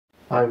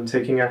I'm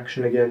taking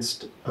action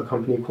against a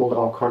company called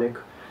Arconic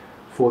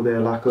for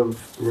their lack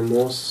of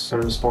remorse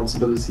and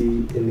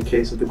responsibility in the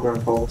case of the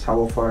Grenfell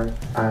Tower fire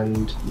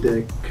and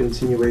their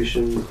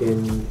continuation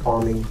in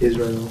arming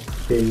Israel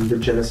in the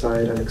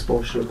genocide and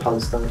expulsion of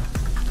Palestine.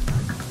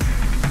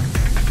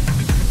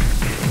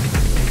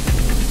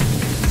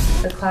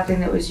 The cladding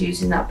that was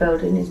used in that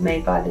building is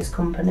made by this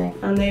company.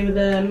 And they were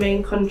the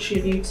main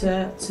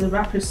contributor to the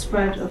rapid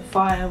spread of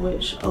fire,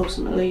 which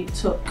ultimately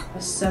took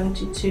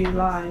 72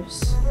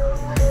 lives.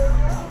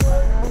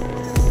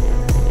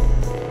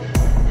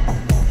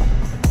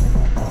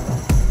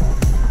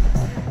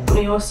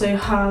 It also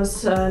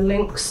has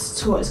links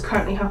to what is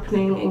currently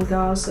happening in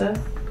Gaza.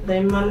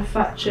 They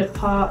manufacture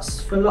parts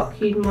for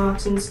Lockheed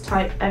Martin's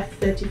Type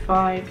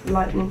F-35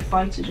 Lightning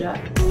fighter jet.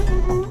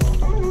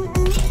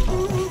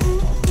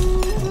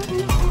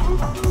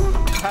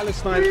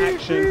 Palestine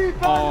Action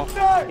are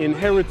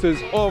inheritors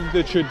of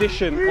the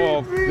tradition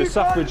of the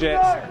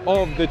suffragettes,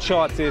 of the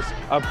Chartists,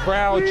 a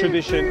proud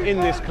tradition in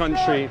this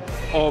country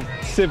of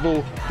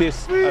civil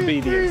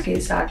disobedience.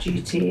 It's our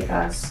duty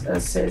as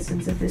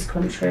citizens of this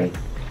country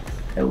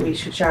that we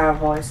should share our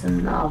voice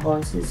and our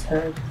voice is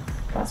heard.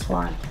 That's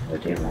why we're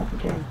doing what we're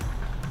doing.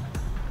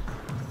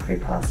 Free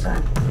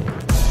Palestine.